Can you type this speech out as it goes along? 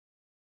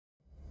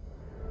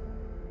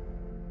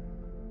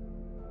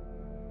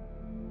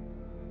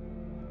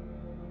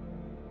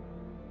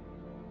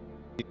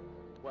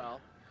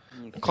Well,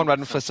 Conrad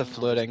and Fliss are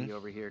flirting.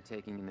 Over here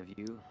taking in the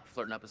view,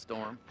 flirting up a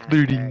storm.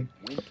 Flirting.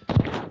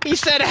 He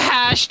said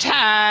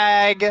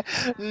hashtag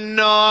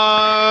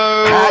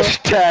no.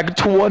 Hashtag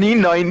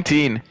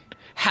 2019.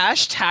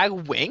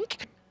 Hashtag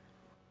wink.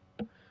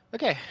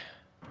 Okay.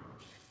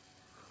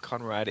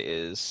 Conrad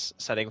is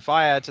setting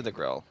fire to the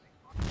grill.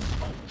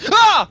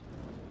 Ah!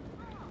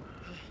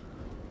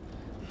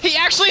 He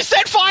actually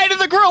set fire to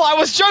the grill! I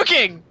was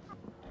joking!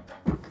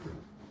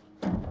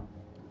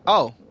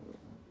 Oh.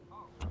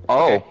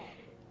 Oh. Okay.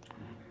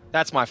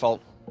 That's my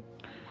fault.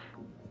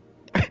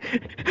 Face!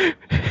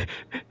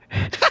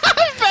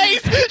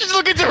 Just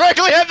looking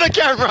directly at the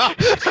camera!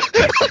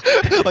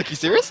 Like, you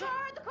serious? Sir,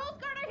 the Coast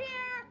Guard are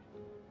here!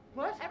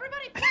 What?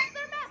 Everybody fix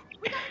their mess!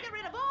 We gotta get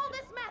rid of all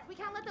this mess! We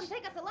can't let them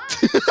take us alive!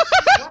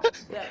 What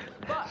the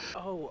fuck?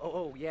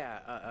 Oh,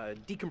 yeah,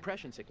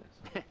 decompression sickness.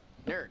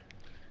 Nerd.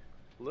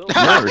 Little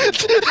Nerd.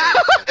 Looks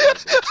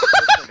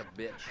like a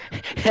bitch.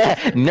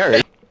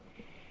 Nerd.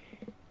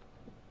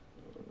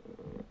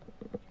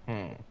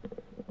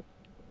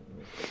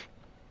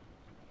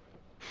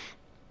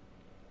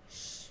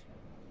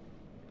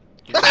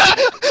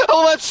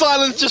 All that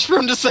silence just for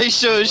him to say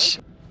shush.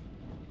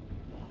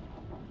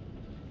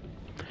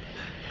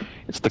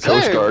 It's the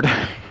Coast Guard.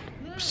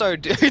 So,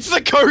 it's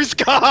the Coast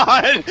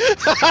Guard!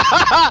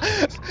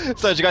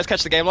 So, did you guys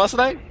catch the game last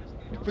night?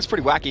 It was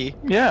pretty wacky.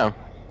 Yeah.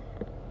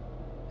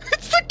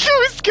 It's the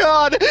Coast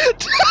Guard!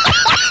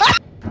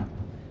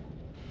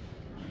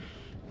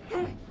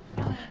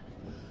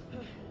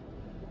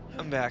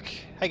 I'm back.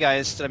 Hey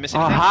guys, did I miss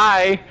anything?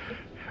 Hi!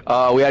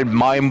 We had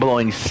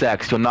mind-blowing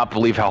sex. You'll not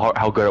believe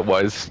how good it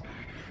was.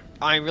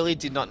 I really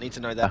did not need to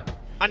know that.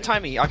 Untie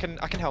me, I can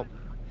help.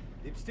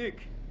 Lipstick.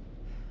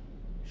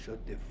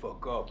 Shut the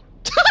fuck up.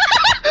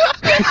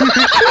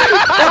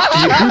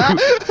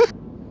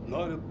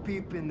 Lot of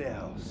people in the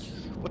house.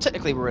 Well,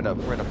 technically we're in a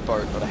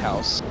boat, not a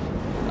house.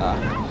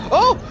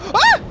 Oh!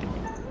 Ah!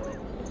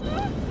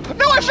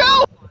 No, I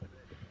fell!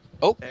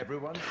 Oh.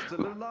 Everyone's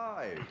still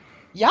alive.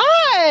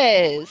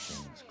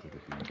 Yes!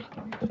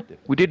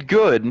 We did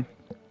good.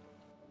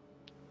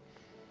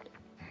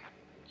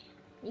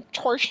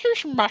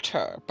 Choices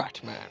matter,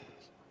 Batman.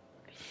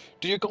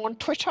 Do you go on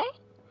Twitter?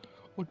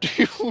 Or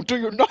do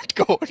you not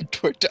go on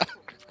Twitter?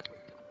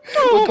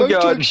 Oh We're my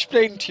going god. to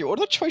explain to you all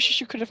the choices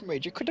you could have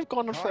made. You could have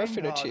gone on for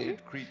Affinity.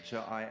 Kind-hearted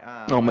creature I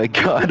am, Oh my I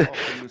god.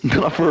 offer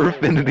you Not for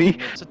Affinity.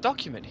 There's a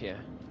document here.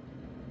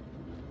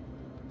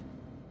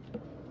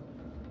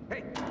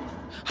 Hey,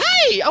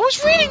 Hey! I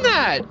was reading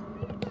that!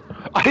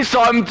 I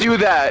saw him do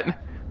that.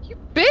 You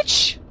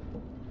bitch!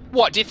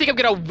 What, do you think I'm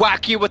gonna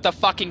whack you with the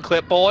fucking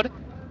clipboard?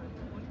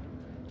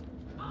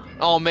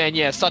 Oh man,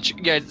 yeah, such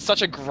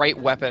a great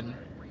weapon.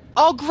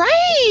 Oh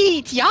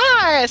great!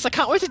 Yes! I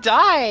can't wait to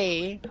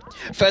die!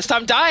 First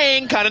time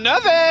dying, kinda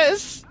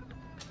nervous!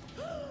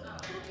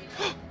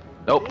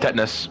 Nope,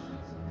 tetanus.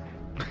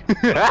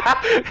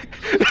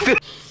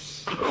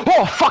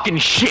 Oh, fucking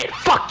shit!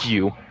 Fuck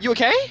you! You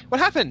okay? What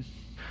happened?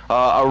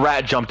 A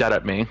rat jumped out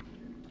at me.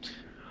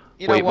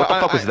 You know Wait, what the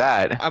fuck was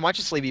that? I might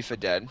just leave you for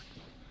dead.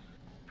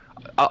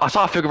 I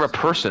saw a figure of a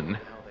person.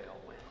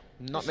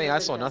 Not me, I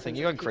saw nothing.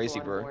 You're going crazy,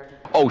 bro.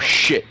 Oh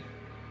shit.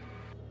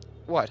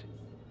 What?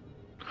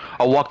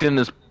 I walked in,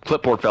 this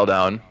clipboard fell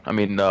down. I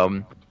mean,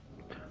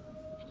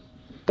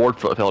 board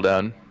fell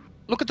down.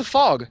 Look at the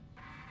fog!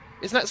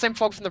 Isn't that the same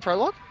fog from the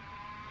prologue?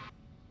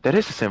 That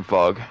is the same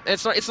fog.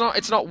 It's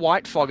not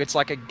white fog, it's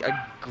like a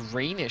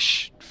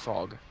greenish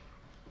fog.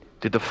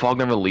 Did the fog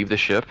never leave the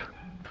ship?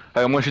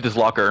 Hey, I'm gonna shoot this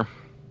locker.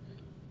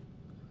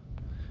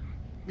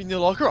 You mean the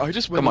locker I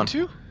just went Come on.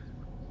 into?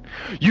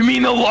 You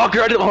mean the locker?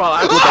 I didn't. Hold on,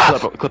 I have to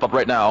look that clip up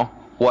right now.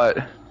 What?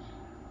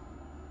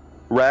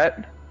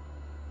 Rat?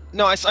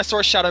 No, I saw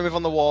a shadow move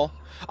on the wall.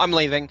 I'm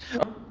leaving.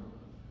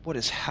 What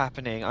is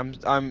happening?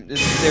 This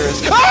is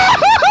serious.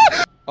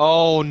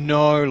 Oh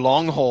no,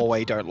 long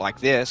hallway, don't like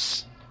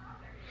this.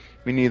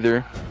 Me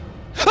neither.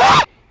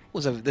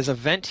 There's a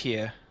vent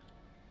here.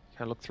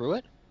 Can I look through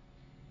it?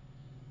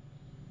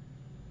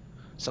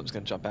 Something's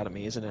gonna jump out at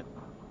me, isn't it?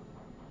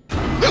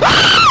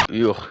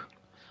 Ugh.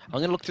 I'm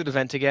gonna look through the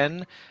vent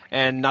again,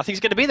 and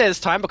nothing's gonna be there this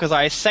time because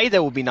I say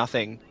there will be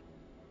nothing.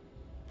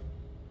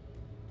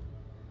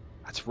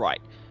 That's right.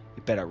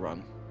 You better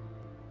run.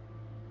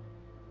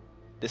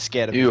 They're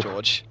scared of me, Ew.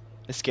 George.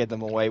 I scared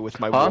them away with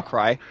my Huh? war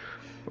cry.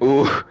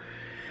 Ooh.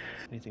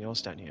 Anything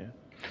else down here?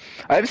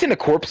 I haven't seen a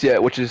corpse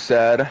yet, which is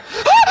sad.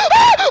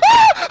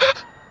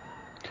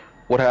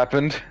 What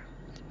happened?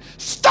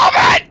 Stop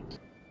it!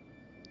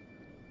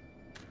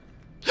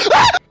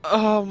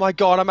 Oh my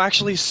god, I'm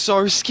actually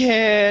so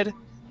scared.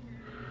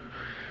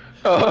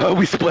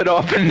 We split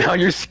up and now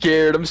you're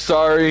scared. I'm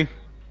sorry.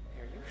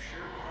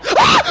 He's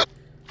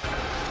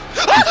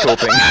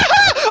coping.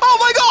 Oh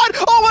my god!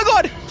 Oh my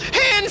god!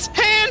 Hands!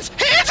 Hands!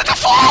 Hands at the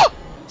floor!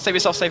 Save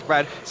yourself, save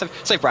Brad.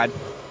 Save Brad.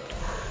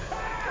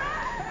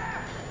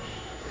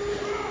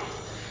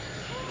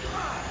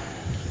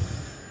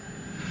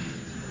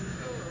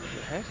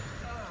 The heck?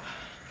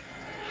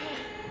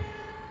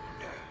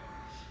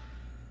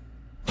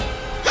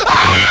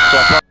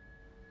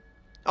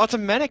 Oh, it's a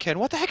mannequin.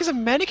 What the heck is a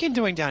mannequin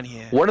doing down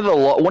here? One of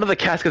the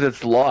caskets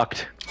that's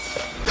locked.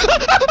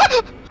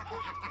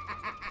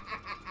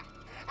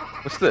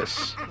 What's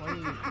this?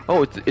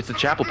 Oh, it's a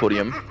chapel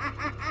podium.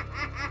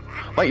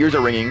 My ears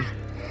are ringing.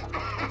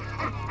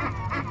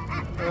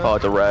 Oh,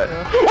 it's a rat.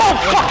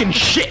 Oh, fucking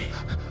shit!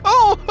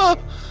 Oh,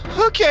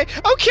 okay,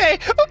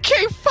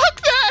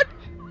 fuck that!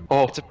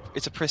 Oh,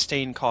 It's a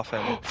pristine coffin.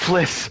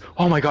 Fliss!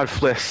 Oh my god,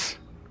 Fliss!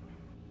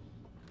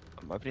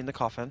 I'm opening the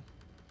coffin.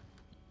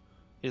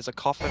 It is a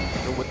coffin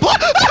filled with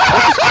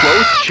His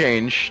clothes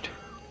changed.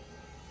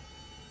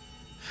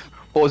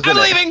 What was in I'm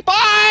it? leaving!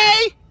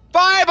 Bye!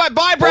 Bye, What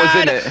was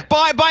Brad! in it?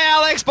 Bye,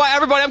 Alex! Bye,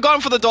 everybody! I'm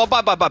going for the door!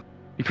 Bye!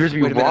 He appears to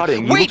be Wait a minute.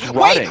 rotting. He Wait! looks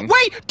rotting.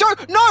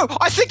 Don't! No!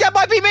 I think that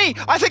might be me!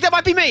 I think that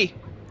might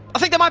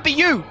be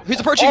you who's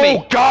approaching me!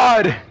 Oh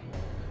god!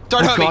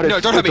 Don't hurt me!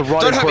 No, don't hurt me! it's a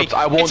rotting Don't hurt me! corpse.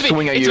 I won't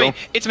swing at you.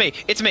 It's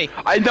me!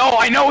 I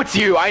know it's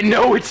you! I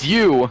know it's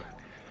you!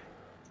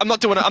 I'm not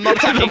doing it, I'm not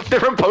attacking!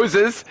 Different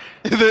poses.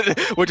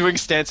 We're doing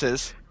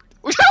stances.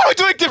 We're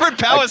doing different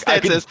power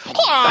stances!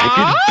 I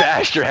could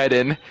bash your head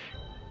in.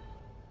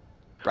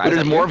 Brad, But is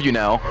there's that more you? of you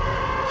now.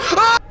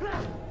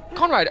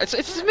 Conrad,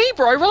 it's me,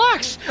 bro.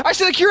 Relax. I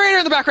see the curator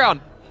in the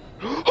background.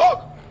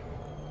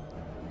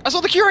 I saw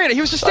the curator.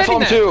 He was just I saw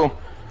standing him there. too.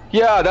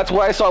 Yeah, that's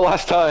what I saw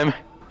last time.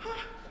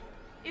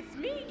 It's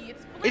me.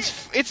 It's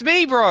Fliss. It's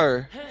me,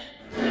 bro.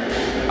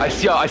 I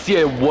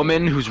see a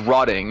woman who's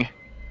rotting.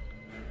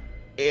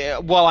 Yeah,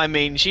 well, I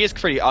mean, she is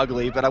pretty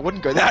ugly, but I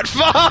wouldn't go that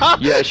far.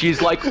 Yeah,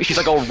 she's like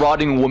a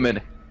rotting woman.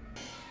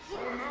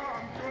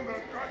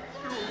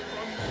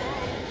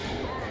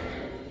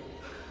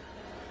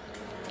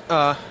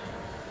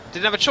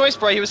 Didn't have a choice,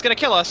 bro. He was gonna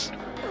kill us.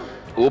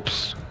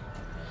 Oops.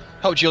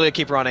 Oh, Julia,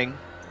 keep running.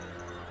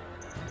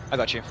 I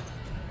got you.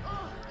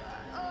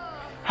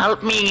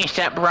 Help me,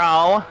 step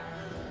bro.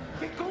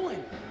 Get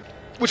going.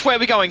 Which way are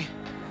we going?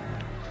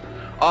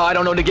 I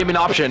don't know. They gave me an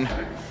option.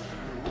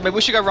 Maybe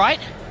we should go right?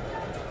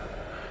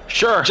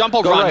 Sure. Jump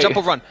or go run, right. jump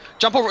or run.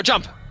 Jump or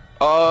jump.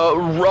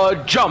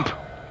 Jump.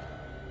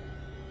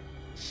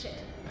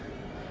 Shit.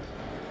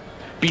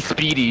 Be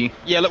speedy.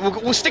 Yeah,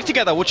 look, we'll stick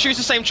together. We'll choose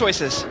the same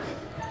choices.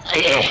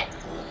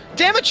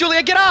 Damn it,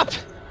 Julia, get up!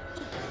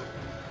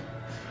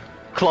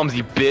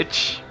 Clumsy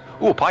bitch.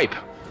 Ooh, a pipe.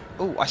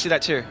 Oh, I see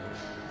that too.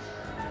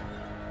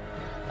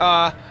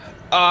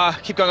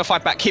 Keep going or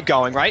fight back. Keep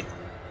going, right?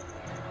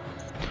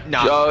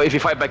 Nah. If you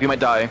fight back, you might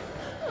die.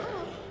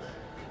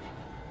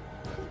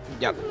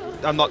 Yep.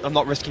 I'm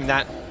not risking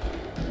that.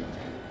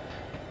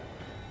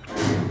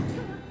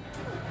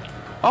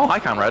 Oh, hi,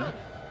 Conrad.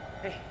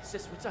 Hey,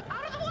 sis, what's up?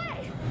 Out of the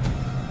way.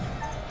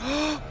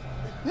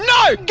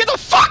 No! Get the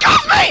fuck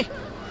off me!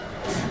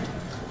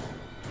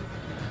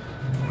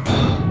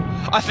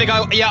 I think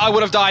I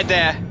would have died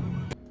there.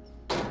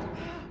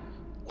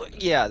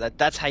 Yeah,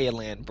 that's how you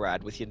land,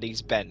 Brad, with your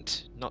knees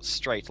bent, not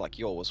straight like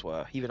yours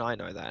were. Even I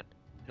know that.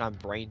 And I'm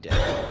brain dead.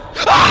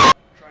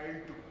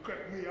 Trying to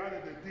cut me out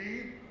of the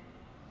deal?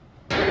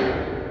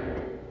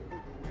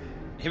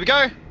 Here we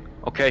go.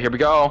 Okay, here we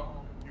go.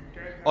 You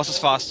can't have Boss is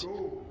all fast. the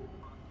gold.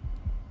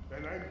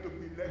 Then I'm to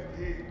be left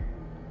here to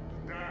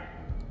die.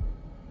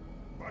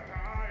 But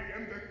I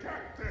am the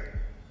captain.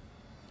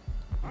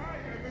 I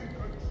am in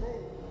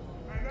control.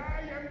 And I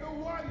am the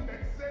one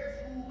that says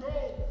who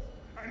goes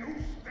and who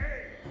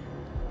stays.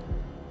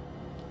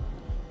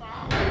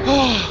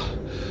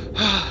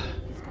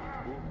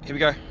 Here we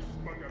go.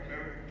 Smug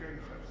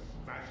Americans have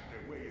smashed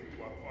their way into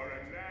a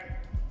foreign land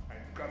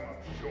and come up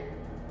short.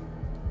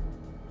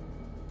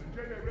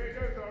 The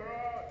generators are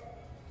on.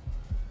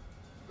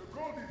 The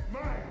gold is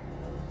mine,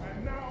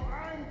 and now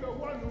I'm the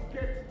one who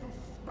gets to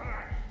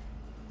smash.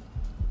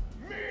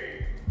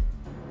 Me!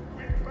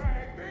 With my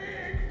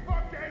big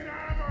fucking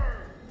hammer!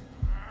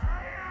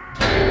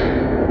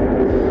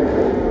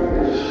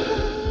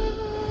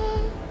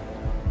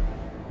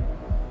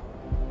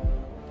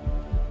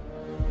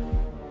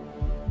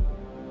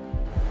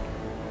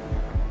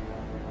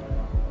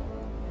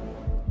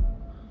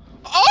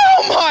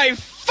 Oh my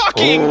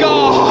fucking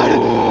god!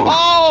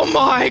 Oh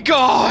my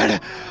god!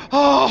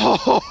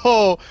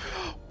 Oh,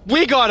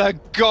 we gotta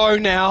go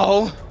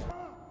now.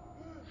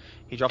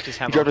 He dropped his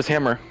hammer. He dropped his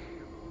hammer.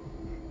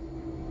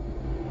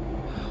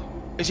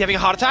 Is he having a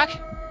heart attack?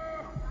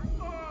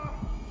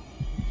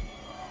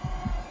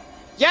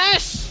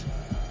 Yes!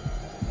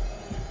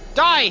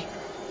 Die!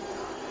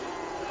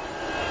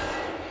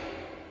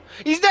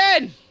 He's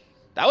dead!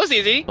 That was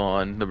easy.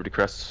 On Liberty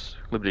class.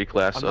 I'm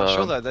not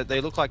sure though,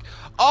 they look like...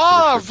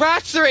 Oh,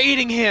 rats are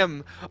eating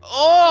him!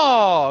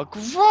 Oh,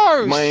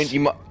 gross! You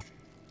might.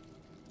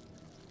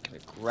 Gonna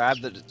grab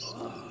the...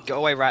 Go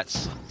away,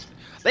 rats.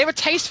 They have a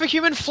taste for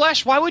human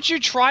flesh. Why would you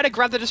try to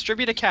grab the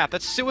distributor cap?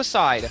 That's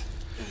suicide.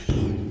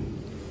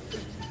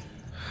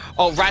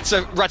 Oh, rats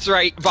are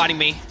biting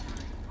me.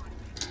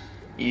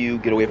 You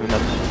get away from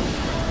them.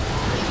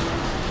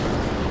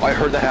 I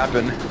heard that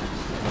happen.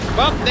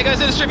 Well, there goes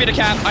the distributor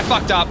cap. I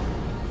fucked up.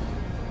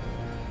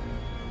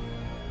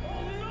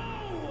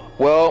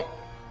 Well,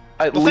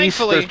 at least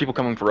thankfully- there's people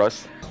coming for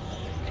us.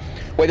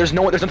 Wait, there's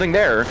nothing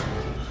there.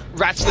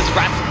 Rats, there's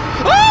rats.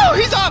 Oh,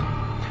 he's up!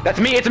 That's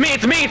me, it's me,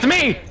 it's me, it's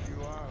me!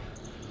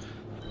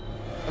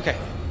 Okay.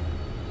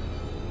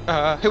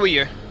 Who are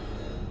you?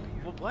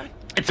 What?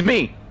 It's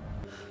me!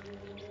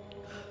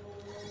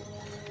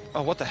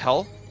 Oh, what the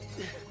hell?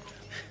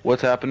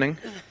 What's happening?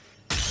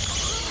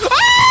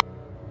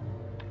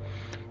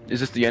 Is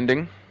this the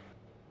ending?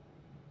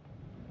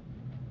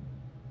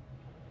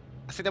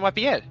 I think that might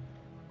be it.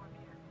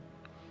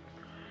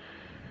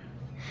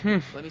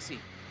 Let me see.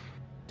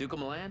 Duke of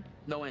Milan?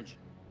 No engine.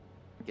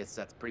 Guess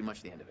that's pretty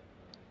much the end of it.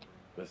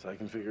 Best I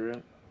can figure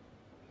it.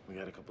 We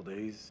got a couple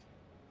days.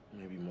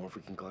 Maybe more if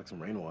we can collect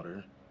some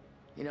rainwater.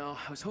 You know,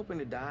 I was hoping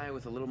to die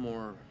with a little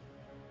more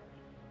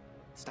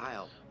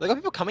style. They got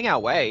people coming our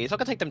way. It's not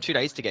gonna take them 2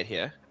 days to get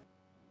here.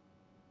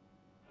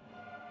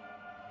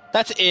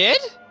 That's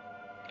it?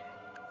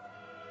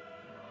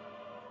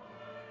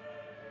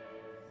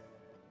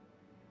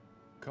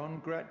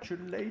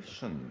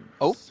 Congratulations.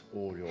 Oh.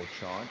 All your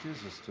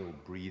charges are still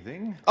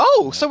breathing.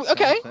 Oh, That's so,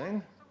 okay.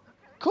 something,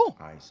 Cool.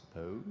 I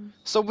suppose.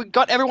 So we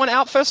got everyone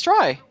out first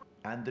try.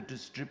 And the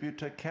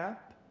distributor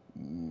cap?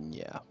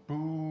 Yeah.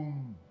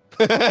 Boom.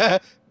 We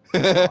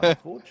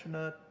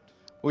Unfortunate.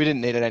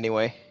 didn't need it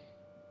anyway.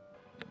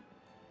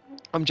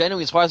 I'm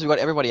genuinely surprised we got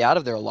everybody out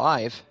of there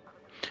alive.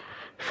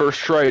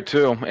 First try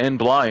too, and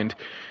blind.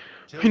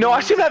 You know, I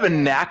seem to have a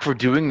knack for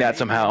doing that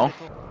somehow.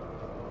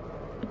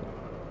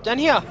 Down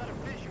here.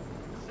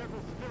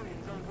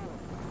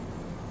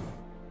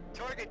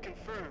 Target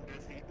confirmed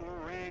as the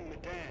Orang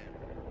Medan.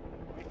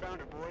 We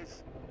found her,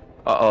 boys.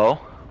 Uh-oh.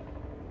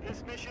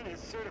 This mission is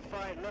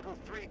certified level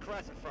 3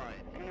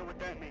 classified. You know what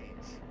that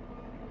means.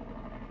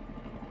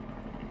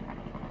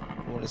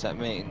 What does that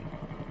mean?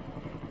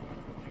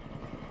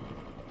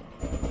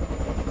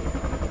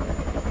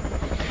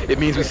 It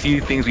means we see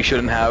things we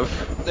shouldn't have.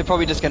 They're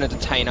probably just going to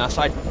detain us.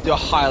 I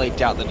highly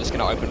doubt they're just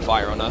going to open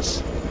fire on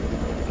us.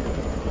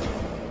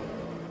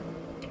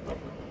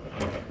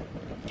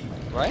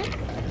 Right?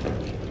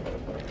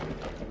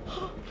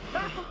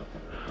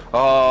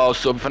 Oh,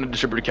 so if we found a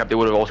distributor cap, they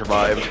would have all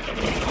survived.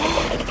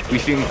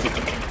 We've seen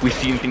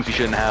things we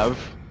shouldn't have.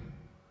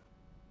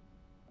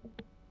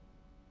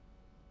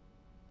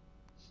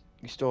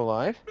 You still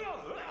alive?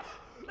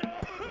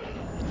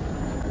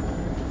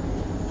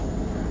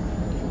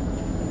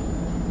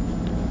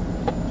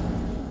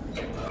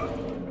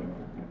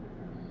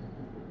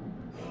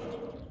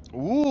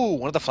 Ooh,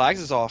 one of the flags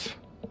is off.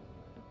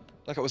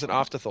 Like it was an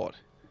afterthought.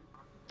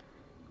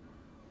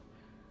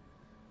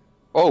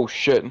 Oh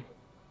shit.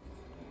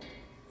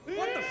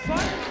 What the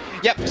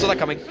fuck? Yep, saw that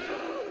coming.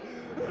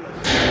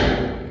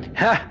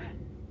 Ha!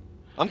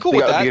 I'm cool They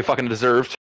with got what that. they fucking deserved.